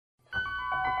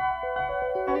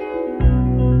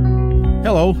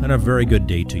Hello, and a very good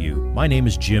day to you. My name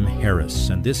is Jim Harris,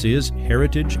 and this is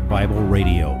Heritage Bible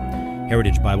Radio.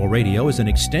 Heritage Bible Radio is an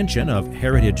extension of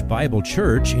Heritage Bible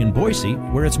Church in Boise,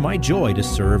 where it's my joy to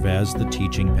serve as the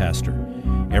teaching pastor.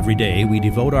 Every day, we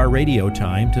devote our radio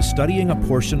time to studying a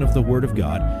portion of the Word of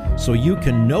God so you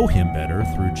can know Him better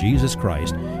through Jesus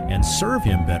Christ and serve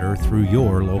Him better through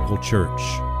your local church.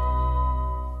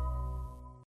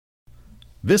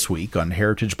 This week on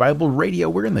Heritage Bible Radio,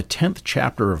 we're in the 10th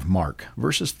chapter of Mark,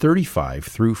 verses 35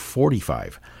 through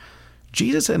 45.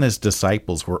 Jesus and his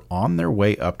disciples were on their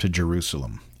way up to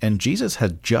Jerusalem, and Jesus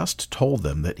had just told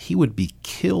them that he would be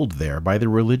killed there by the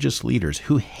religious leaders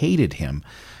who hated him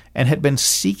and had been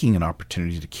seeking an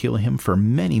opportunity to kill him for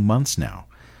many months now.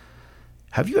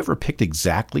 Have you ever picked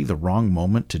exactly the wrong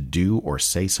moment to do or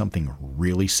say something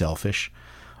really selfish?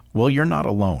 Well, you're not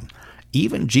alone.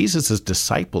 Even Jesus'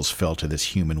 disciples fell to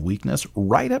this human weakness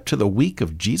right up to the week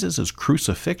of Jesus'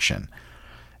 crucifixion.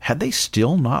 Had they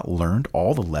still not learned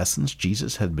all the lessons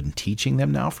Jesus had been teaching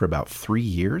them now for about 3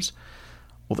 years?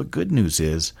 Well, the good news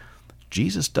is,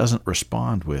 Jesus doesn't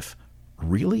respond with,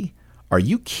 "Really? Are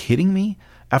you kidding me?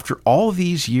 After all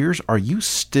these years, are you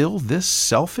still this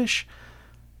selfish?"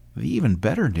 The even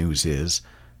better news is,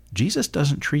 Jesus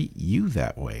doesn't treat you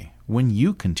that way when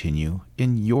you continue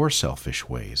in your selfish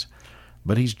ways.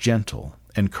 But he's gentle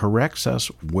and corrects us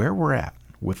where we're at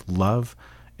with love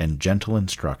and gentle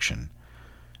instruction.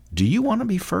 Do you want to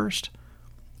be first?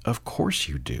 Of course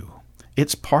you do.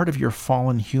 It's part of your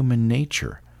fallen human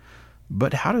nature.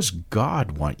 But how does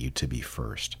God want you to be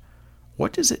first?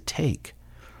 What does it take?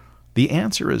 The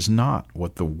answer is not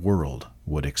what the world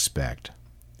would expect.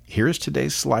 Here's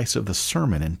today's slice of the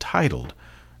sermon entitled,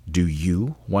 "Do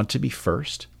You Want to Be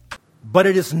First?" But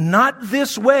it is not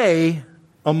this way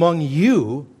among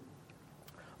you,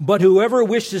 but whoever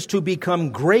wishes to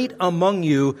become great among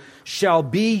you shall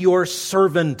be your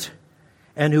servant,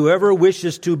 and whoever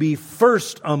wishes to be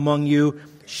first among you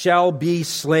shall be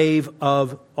slave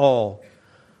of all.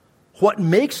 What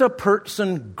makes a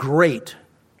person great,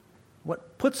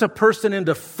 what puts a person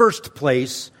into first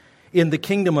place in the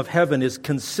kingdom of heaven is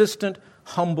consistent,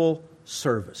 humble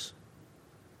service.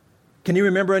 Can you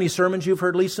remember any sermons you've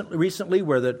heard recently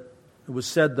where it was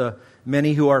said the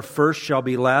many who are first shall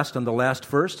be last and the last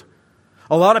first?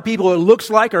 A lot of people, it looks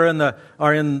like, are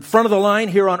in front of the line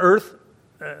here on earth.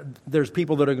 There's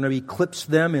people that are going to eclipse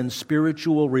them in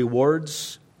spiritual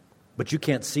rewards, but you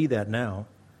can't see that now.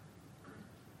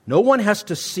 No one has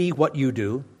to see what you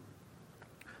do.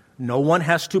 No one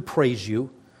has to praise you.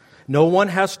 No one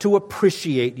has to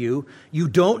appreciate you. You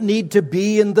don't need to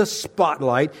be in the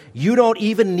spotlight. You don't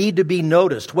even need to be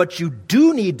noticed. What you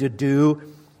do need to do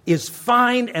is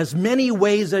find as many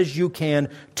ways as you can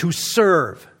to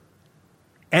serve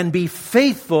and be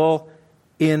faithful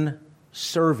in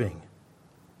serving.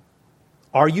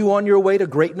 Are you on your way to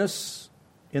greatness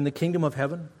in the kingdom of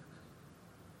heaven?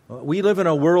 We live in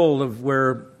a world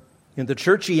where, in the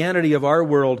churchianity of our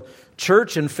world,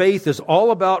 church and faith is all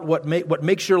about what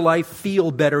makes your life feel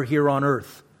better here on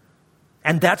earth.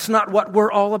 And that's not what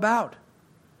we're all about.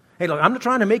 Hey, look, I'm not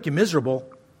trying to make you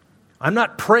miserable. I'm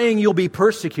not praying you'll be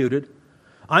persecuted.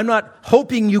 I'm not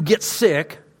hoping you get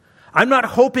sick. I'm not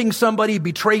hoping somebody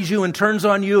betrays you and turns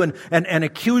on you and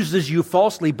accuses you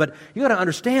falsely. But you got to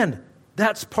understand,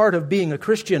 that's part of being a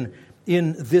Christian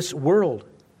in this world.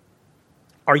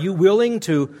 Are you willing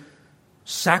to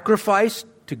sacrifice,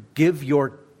 to give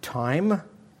your time,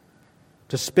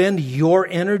 to spend your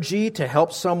energy to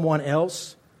help someone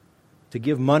else, to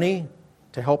give money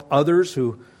to help others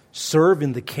who serve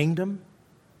in the kingdom?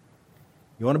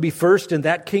 You want to be first in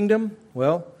that kingdom?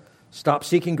 Well, stop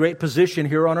seeking great position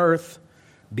here on earth.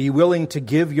 Be willing to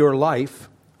give your life.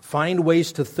 Find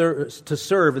ways to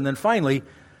serve. And then finally,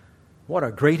 what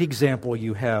a great example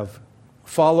you have.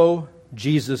 Follow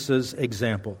Jesus'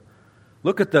 example.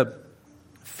 Look at the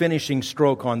finishing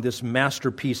stroke on this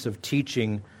masterpiece of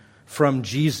teaching from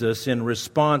Jesus in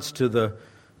response to the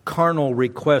carnal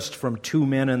request from two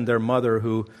men and their mother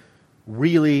who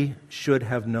really should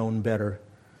have known better.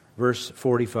 Verse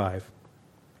 45,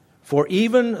 "For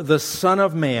even the Son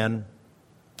of Man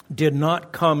did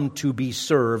not come to be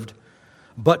served,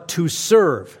 but to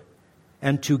serve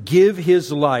and to give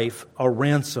his life a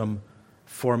ransom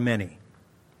for many."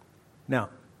 Now,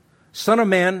 Son of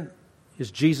Man is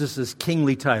Jesus'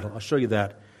 kingly title. I'll show you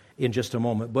that in just a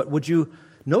moment. But would you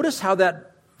notice how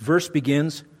that verse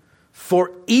begins?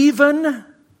 For even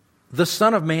the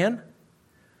Son of Man.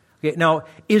 Okay, now,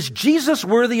 is Jesus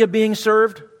worthy of being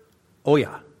served? Oh,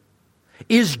 yeah.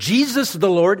 Is Jesus the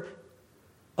Lord?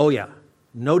 Oh, yeah.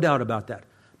 No doubt about that.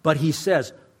 But he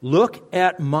says, look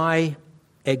at my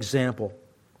example.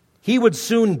 He would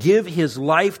soon give His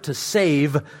life to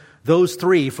save those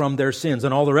three from their sins,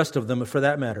 and all the rest of them for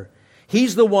that matter.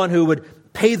 He's the one who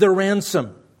would pay the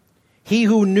ransom. He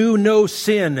who knew no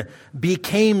sin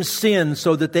became sin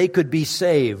so that they could be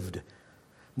saved.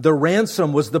 The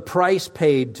ransom was the price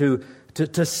paid to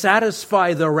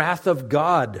satisfy the wrath of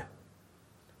God.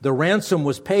 The ransom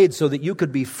was paid so that you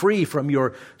could be free from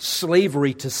your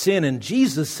slavery to sin, and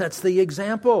Jesus sets the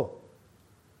example.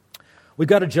 We've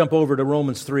got to jump over to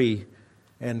Romans 3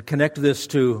 and connect this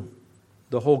to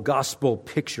the whole gospel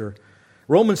picture.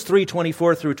 Romans 3,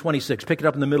 24 through 26. Pick it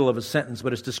up in the middle of a sentence,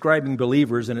 but it's describing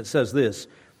believers, and it says this: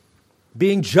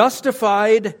 being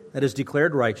justified, that is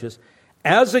declared righteous,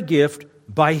 as a gift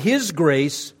by His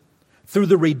grace through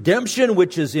the redemption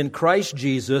which is in Christ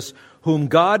Jesus, whom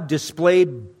God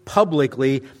displayed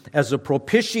publicly as a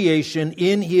propitiation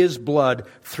in His blood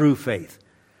through faith.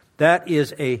 That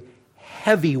is a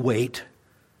heavyweight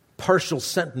partial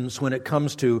sentence when it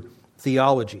comes to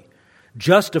theology.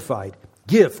 Justified,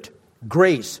 gift,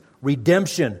 grace,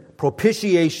 redemption,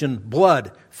 propitiation,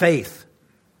 blood, faith.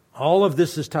 All of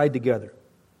this is tied together.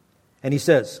 And he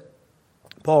says,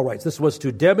 Paul writes, this was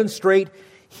to demonstrate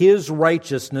His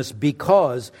righteousness,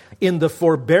 because in the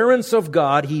forbearance of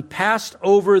God He passed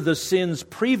over the sins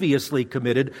previously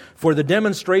committed for the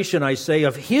demonstration, I say,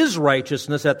 of His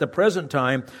righteousness at the present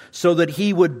time, so that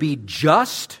He would be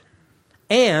just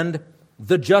and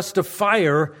the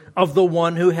justifier of the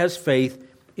one who has faith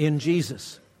in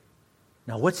Jesus.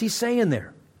 Now, what's he saying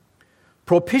there?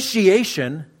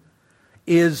 Propitiation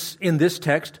is, in this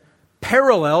text,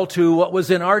 parallel to what was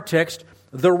in our text,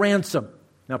 the ransom.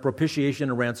 Now, propitiation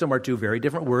and ransom are two very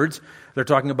different words. They're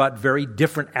talking about very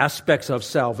different aspects of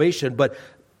salvation, but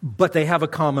they have a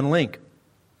common link.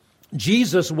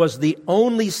 Jesus was the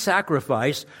only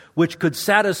sacrifice which could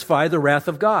satisfy the wrath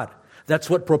of God. That's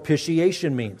what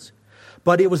propitiation means.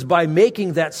 But it was by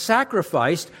making that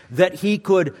sacrifice that He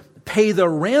could pay the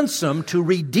ransom to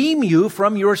redeem you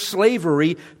from your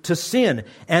slavery to sin.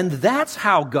 And that's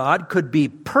how God could be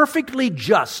perfectly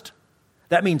just.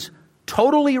 That means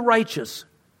totally righteous,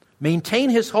 maintain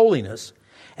His holiness,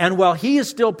 and while He is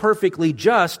still perfectly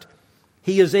just,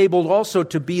 He is able also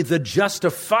to be the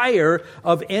justifier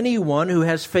of anyone who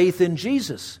has faith in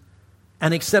Jesus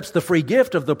and accepts the free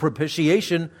gift of the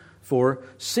propitiation for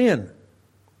sin.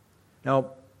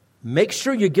 Now, make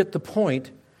sure you get the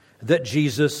point that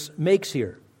Jesus makes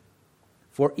here.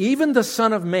 For even the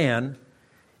Son of Man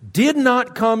did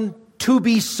not come to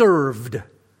be served.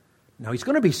 Now, He's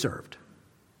going to be served,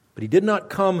 but He did not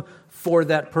come for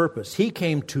that purpose. He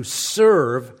came to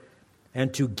serve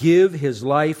and to give His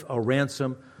life a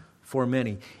ransom for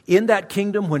many. In that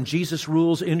kingdom, when Jesus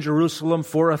rules in Jerusalem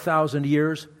for 1,000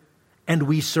 years, and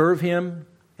we serve Him,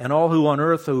 and all who on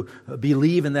earth who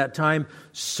believe in that time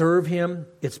serve Him,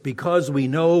 it's because we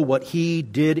know what He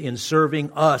did in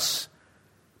serving us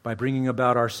by bringing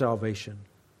about our salvation.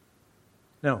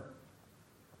 Now,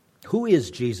 who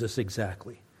is Jesus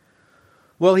exactly?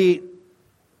 Well, He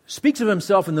speaks of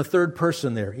Himself in the third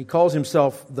person there. He calls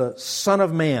Himself the Son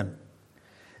of Man.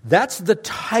 That's the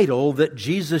title that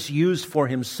Jesus used for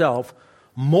Himself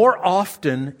more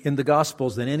often in the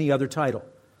Gospels than any other title,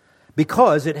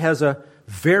 because it has a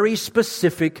very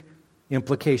specific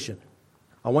implication.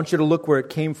 I want you to look where it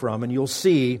came from, and you'll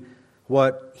see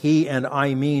what he and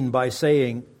I mean by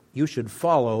saying you should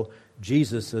follow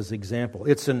Jesus' example.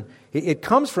 It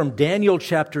comes from Daniel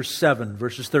chapter 7,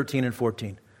 verses 13 and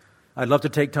 14. I'd love to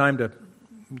take time to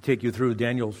take you through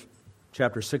Daniel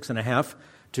chapter 6.5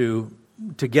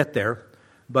 to get there.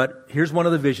 But here's one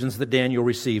of the visions that Daniel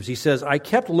receives. He says, I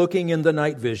kept looking in the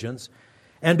night visions,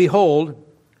 and behold,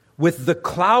 with the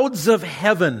clouds of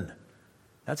heaven.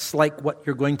 That's like what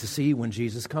you're going to see when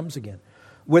Jesus comes again.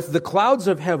 With the clouds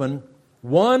of heaven,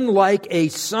 one like a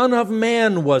son of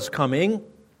man was coming,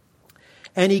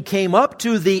 and He came up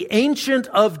to the Ancient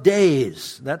of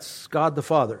Days, that's God the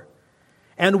Father,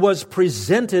 and was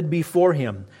presented before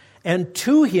Him. And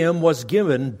to Him was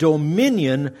given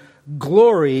dominion,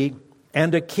 glory,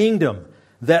 and a kingdom,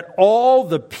 that all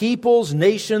the peoples,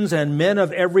 nations, and men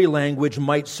of every language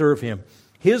might serve Him.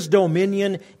 His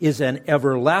dominion is an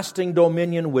everlasting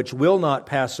dominion which will not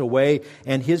pass away,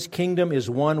 and His kingdom is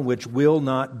one which will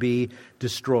not be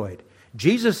destroyed.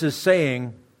 Jesus is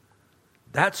saying,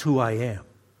 that's who I am.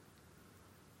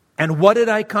 And what did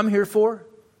I come here for?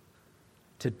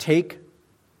 To take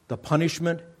the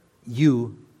punishment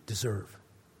you deserve,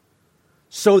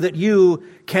 so that you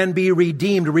can be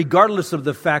redeemed regardless of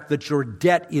the fact that your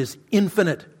debt is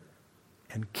infinite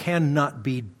and cannot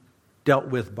be dealt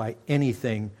with by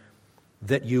anything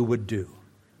that you would do.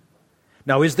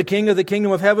 Now, is the King of the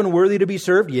kingdom of heaven worthy to be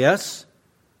served? Yes.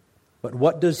 But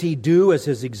what does he do as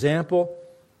his example?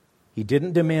 He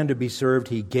didn't demand to be served.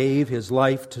 He gave his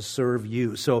life to serve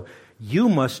you. So you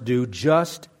must do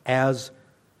just as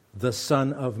the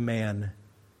Son of Man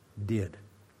did.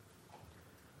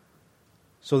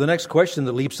 So the next question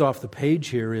that leaps off the page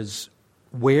here is,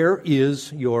 where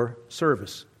is your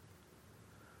service?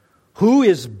 Who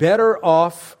is better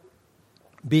off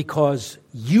because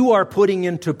you are putting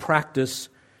into practice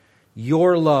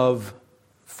your love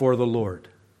for the Lord?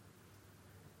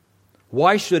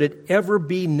 Why should it ever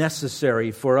be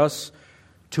necessary for us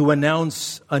to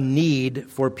announce a need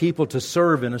for people to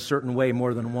serve in a certain way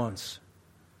more than once?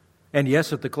 And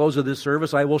yes, at the close of this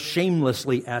service, I will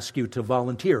shamelessly ask you to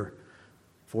volunteer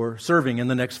for serving in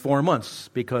the next 4 months,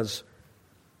 because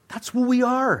that's who we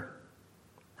are.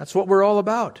 That's what we're all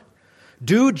about.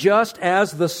 Do just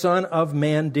as the Son of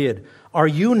Man did. Are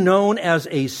you known as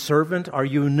a servant? Are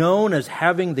you known as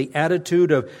having the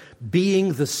attitude of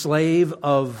being the slave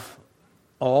of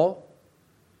all?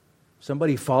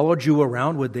 Somebody followed you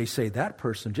around, would they say, that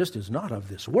person just is not of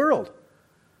this world?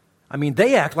 I mean,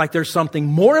 they act like there's something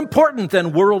more important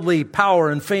than worldly power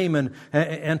and fame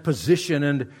and position.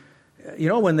 And, you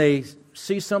know, when they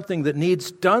see something that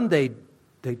needs done, they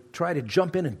try to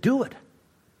jump in and do it,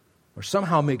 or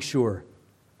somehow make sure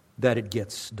that it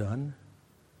gets done.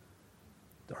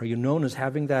 Are you known as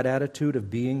having that attitude of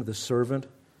being the servant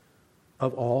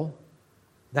of all?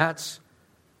 That's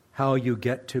how you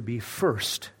get to be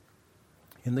first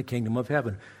in the kingdom of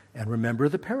heaven. And remember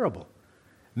the parable.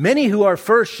 Many who are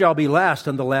first shall be last,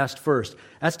 and the last first.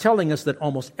 That's telling us that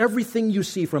almost everything you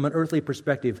see from an earthly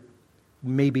perspective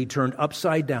may be turned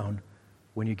upside down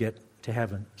when you get to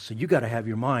heaven. So you got to have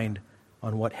your mind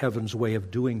on what heaven's way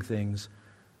of doing things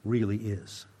really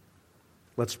is.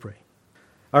 Let's pray.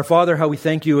 Our Father, how we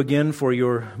thank you again for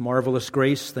your marvelous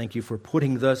grace. Thank you for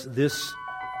putting this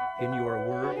in your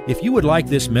word. If you would like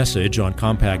this message on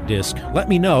compact disc, let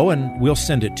me know and we'll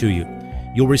send it to you.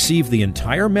 You'll receive the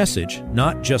entire message,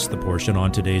 not just the portion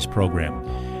on today's program.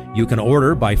 You can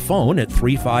order by phone at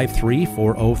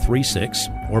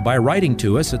 353-4036 or by writing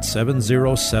to us at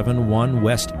 7071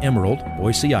 West Emerald,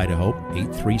 Boise, Idaho,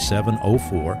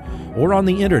 83704, or on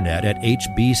the internet at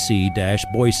hbc-boise.org.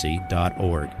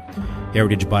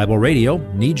 Heritage Bible Radio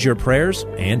needs your prayers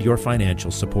and your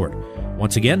financial support.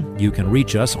 Once again, you can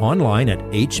reach us online at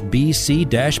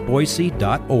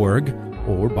hbc-boise.org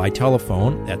or by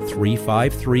telephone at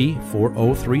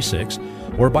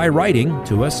 353-4036 or by writing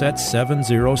to us at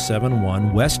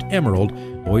 7071 West Emerald,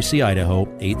 Boise, Idaho,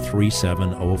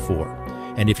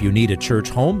 83704. And if you need a church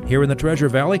home here in the Treasure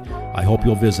Valley, I hope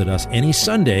you'll visit us any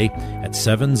Sunday at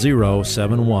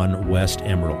 7071 West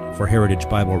Emerald. For Heritage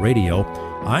Bible Radio,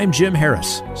 I'm Jim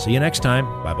Harris. See you next time.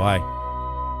 Bye-bye.